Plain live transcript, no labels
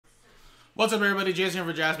What's up, everybody? Jason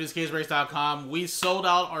here for JaspysCaseBreaks.com. We sold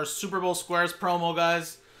out our Super Bowl Squares promo,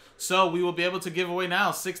 guys. So we will be able to give away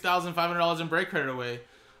now $6,500 in break credit away,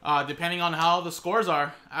 depending on how the scores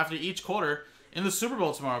are after each quarter in the Super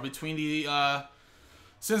Bowl tomorrow between the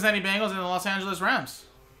Cincinnati Bengals and the Los Angeles Rams.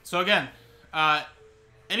 So again,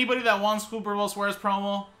 anybody that wants Super Bowl Squares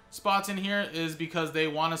promo spots in here is because they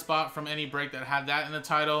won a spot from any break that had that in the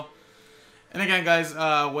title. And again, guys,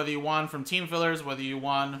 whether you won from team fillers, whether you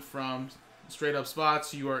won from straight up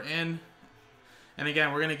spots, you are in. And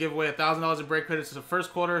again, we're going to give away $1,000 in break credits to the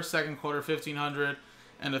first quarter, second quarter $1,500,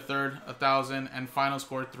 and the third $1,000, and final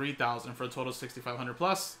score $3,000 for a total of $6,500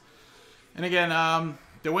 plus. And again,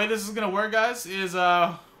 the way this is going to work, guys, is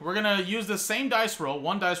we're going to use the same dice roll,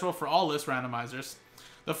 one dice roll for all list randomizers.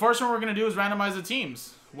 The first one we're going to do is randomize the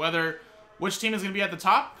teams, which team is going to be at the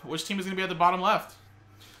top, which team is going to be at the bottom left.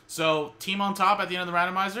 So, team on top at the end of the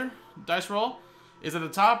randomizer, dice roll, is at the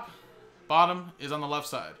top, bottom is on the left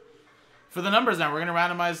side. For the numbers now, we're going to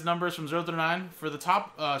randomize numbers from 0 through 9 for the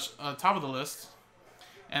top of the list.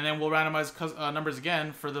 And then we'll randomize numbers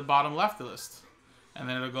again for the bottom left of the list. And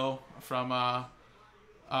then it'll go from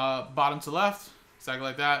bottom to left, exactly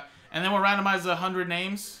like that. And then we'll randomize 100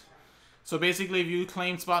 names. So basically, if you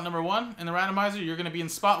claim spot number 1 in the randomizer, you're going to be in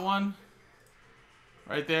spot 1.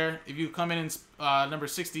 Right there. If you come in number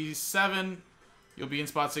 67, you'll be in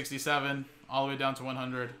spot 67 all the way down to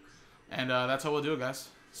 100. And that's how we'll do it, guys.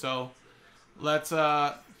 So let's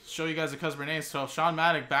show you guys the customer names. So Sean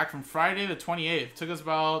Maddock back from Friday the 28th. Took us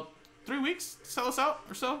about 3 weeks to sell us out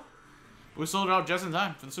or so. But we sold it out just in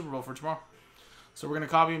time for the Super Bowl for tomorrow. So we're going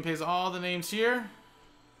to copy and paste all the names here.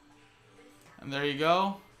 And there you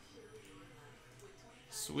go.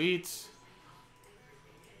 Sweet.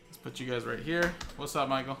 Put you guys right here. What's up,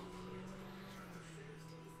 Michael?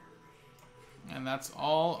 And that's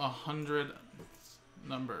all 100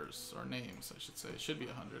 numbers, or names, I should say. It should be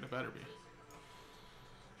 100. It better be. If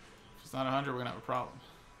it's not 100, we're going to have a problem.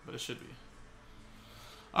 But it should be.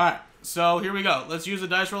 Alright, so here we go. Let's use the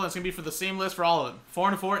dice roll. It's going to be for the same list for all of them. 4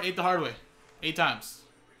 and 4, 8 the hard way. 8 times.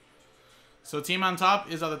 So team on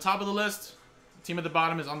top is on the top of the list. Team at the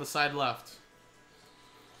bottom is on the side left.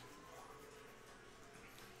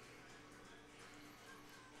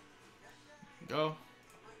 Go.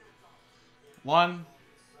 1,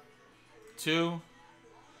 2,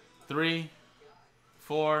 3,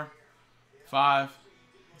 4, 5,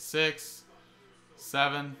 6,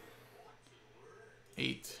 7,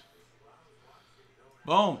 8.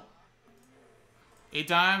 Boom. 8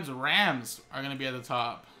 times. Rams are going to be at the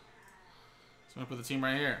top. So I'm going to put the team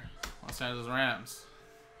right here. Los Angeles Rams.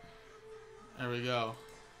 There we go.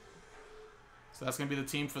 So that's going to be the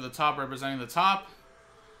team for the top representing the top.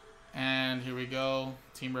 And here we go.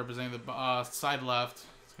 Team representing the side left.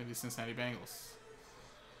 It's going to be Cincinnati Bengals.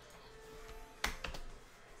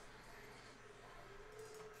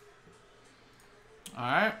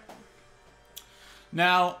 Alright.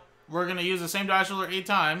 Now, we're going to use the same dice roller 8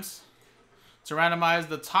 times to randomize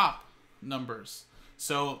the top numbers.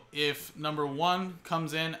 So, if number 1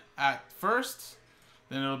 comes in at first,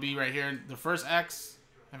 then it'll be right here, the first X.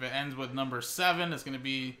 If it ends with number 7, it's going to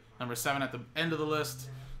be number 7 at the end of the list.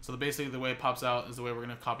 So basically the way it pops out is the way we're going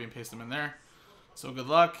to copy and paste them in there. So good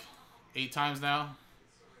luck. 8 times now.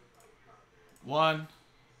 1,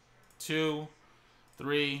 2,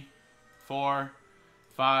 3, 4,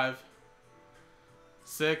 5,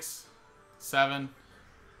 6, 7,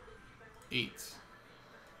 8.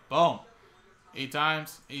 Boom. 8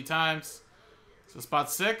 times. 8 times. So spot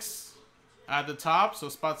 6 at the top. So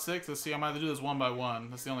spot 6. Let's see. I'm going to do this one by one.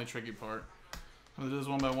 That's the only tricky part. I'm going to do this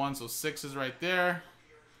one by one. So 6 is right there.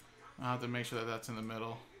 I'll have to make sure that that's in the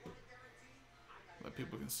middle. Let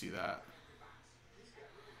people can see that.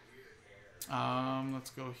 Let's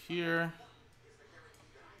go here.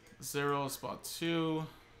 0, spot 2.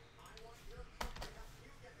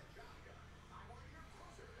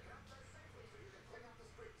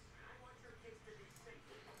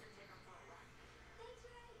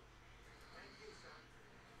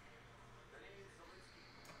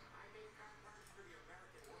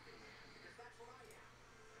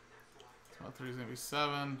 Spot 3 is going to be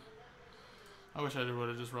 7. I wish I would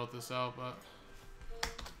have just wrote this out, but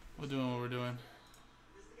we're doing what we're doing.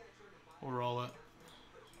 We'll roll it.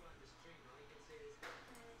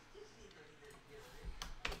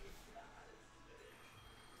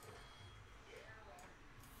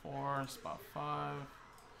 Spot 5.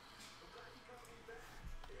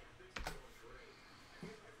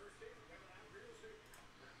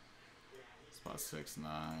 Spot 6,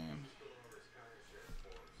 9.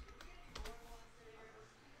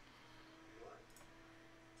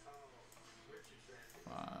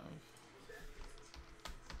 5.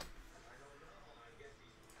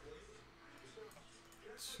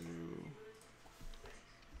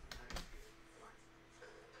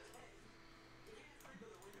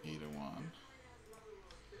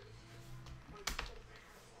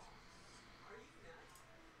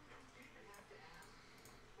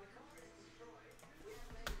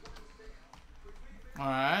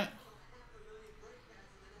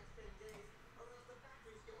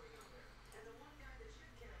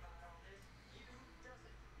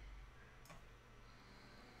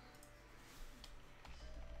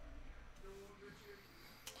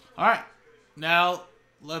 All right, now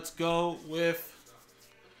let's go with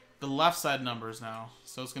the left side numbers now.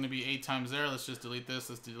 So it's going to be 8 times there. Let's just delete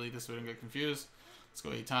this. Let's delete this so we don't get confused. Let's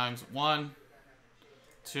go 8 times. 1,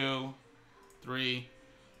 2, 3,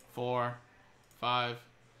 4, 5,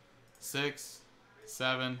 6,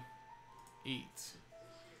 7, 8.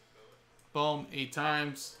 Boom, 8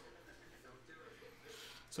 times.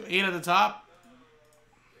 So 8 at the top.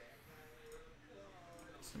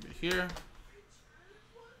 It's going to be here.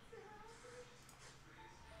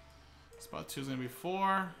 Spot 2 is going to be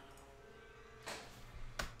 4.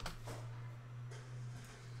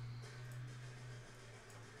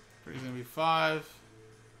 3 is going to be 5.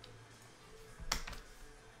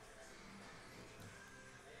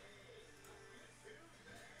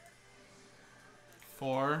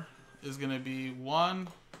 4 is going to be 1.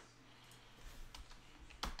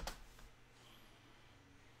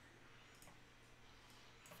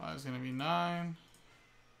 5 is going to be 9.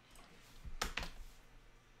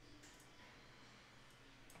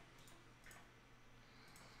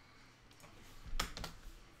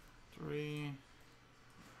 3.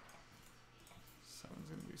 7 is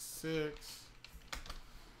going to be 6.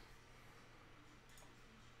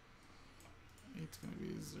 8 is going to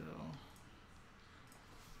be 0.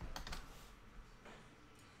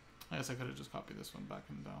 I guess I could have just copied this one back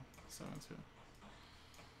and down. 7 2.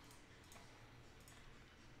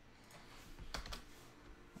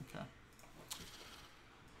 Okay.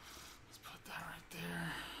 Let's put that right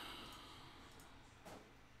there.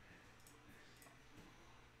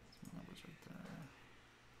 Numbers right there.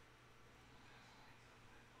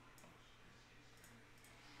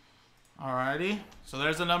 Alrighty. So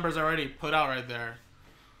there's the numbers already put out right there.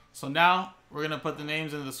 So now we're going to put the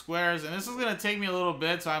names into the squares. And this is going to take me a little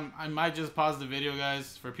bit. So I might just pause the video,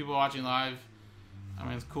 guys, for people watching live. I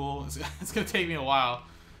mean, it's cool. It's going to take me a while.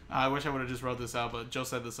 I wish I would have just wrote this out, but Joe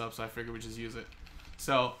set this up, so I figured we'd just use it.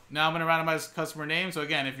 So now I'm going to randomize customer names. So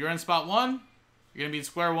again, if you're in spot 1, you're going to be in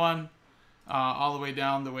square 1 all the way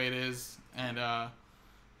down the way it is. And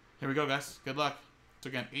here we go, guys. Good luck. So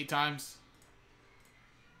again, 8 times.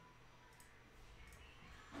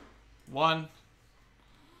 1,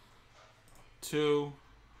 2,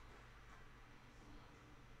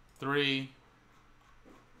 3,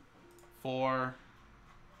 4,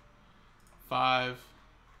 5,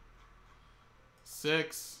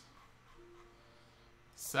 6,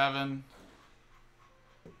 7,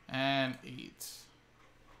 and 8.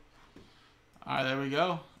 All right, there we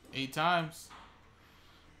go. 8 times.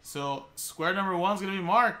 So square number 1 is going to be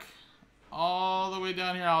Mark. All the way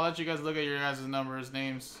down here. I'll let you guys look at your guys' numbers,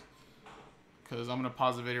 names. Because I'm going to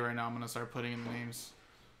pause the video right now. I'm going to start putting in the names.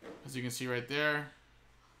 As you can see right there.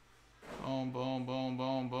 Boom, boom, boom,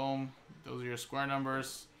 boom, boom. Those are your square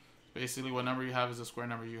numbers. Basically, what number you have is the square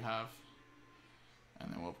number you have.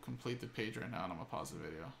 And then we'll complete the page right now, and I'm going to pause the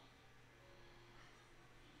video.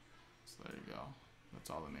 So there you go. That's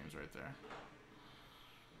all the names right there.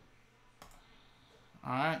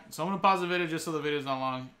 Alright, so I'm going to pause the video just so the video is not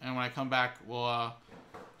long. And when I come back, we'll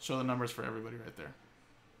show the numbers for everybody right there.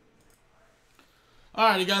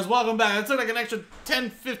 Alright, you guys, welcome back. It took like an extra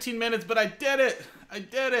 10-15 minutes, but I did it. I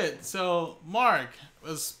did it. So, Mark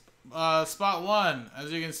was spot 1, as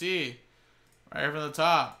you can see, right here from the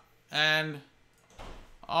top. And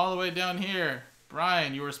all the way down here,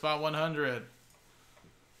 Brian, you were spot 100.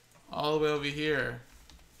 All the way over here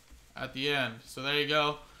at the end. So, there you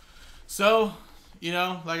go. So, you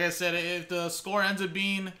know, like I said, if the score ends up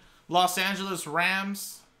being Los Angeles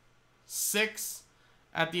Rams 6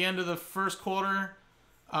 at the end of the first quarter,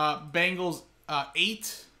 Bengals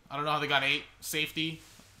 8. I don't know how they got 8. Safety.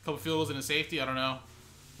 A couple field goals and a safety. I don't know.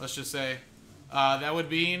 Let's just say. That would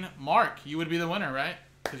be Mark. You would be the winner, right?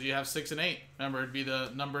 Because you have 6 and 8. Remember, it'd be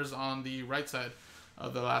the numbers on the right side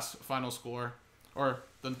of the last final score. Or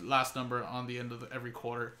the last number on the end of every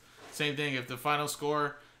quarter. Same thing. If the final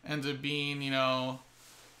score ends up being, you know,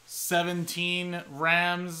 17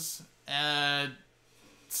 Rams and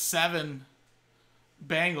 7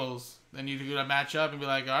 Bengals, then you could match up and be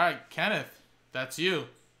like, all right, Kenneth, that's you.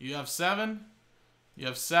 You have 7. You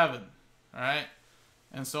have 7. All right.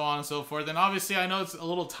 And so on and so forth. And obviously, I know it's a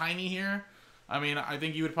little tiny here. I mean, I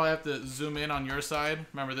think you would probably have to zoom in on your side.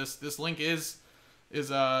 Remember, this link is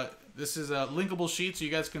a linkable sheet, so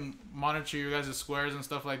you guys can monitor your guys' squares and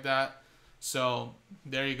stuff like that. So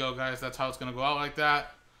there you go, guys. That's how it's gonna go out like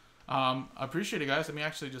that. I appreciate it, guys. Let me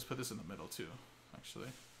actually just put this in the middle too. Actually,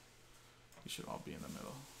 you should all be in the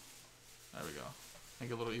middle. There we go. Make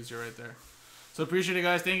it a little easier right there. So appreciate it,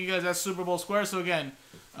 guys. Thank you, guys. That's Super Bowl Square. So again,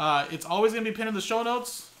 it's always going to be pinned in the show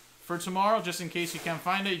notes for tomorrow, just in case you can't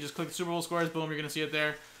find it. You just click Super Bowl Squares. Boom, you're going to see it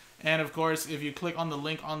there. And of course, if you click on the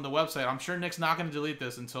link on the website, I'm sure Nick's not going to delete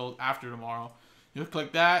this until after tomorrow. You'll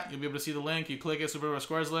click that. You'll be able to see the link. You click it, Super Bowl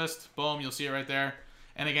Squares list. Boom, you'll see it right there.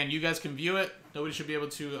 And again, you guys can view it. Nobody should be able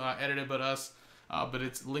to edit it but us. But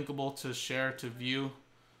it's linkable to share, to view.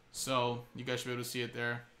 So you guys should be able to see it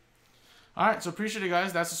there. Alright, so appreciate it,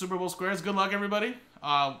 guys. That's the Super Bowl Squares. Good luck, everybody.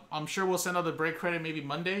 I'm sure we'll send out the break credit maybe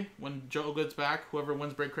Monday when Joe gets back. Whoever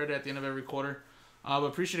wins break credit at the end of every quarter. But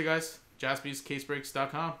appreciate it, guys.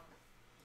 JaspysCaseBreaks.com.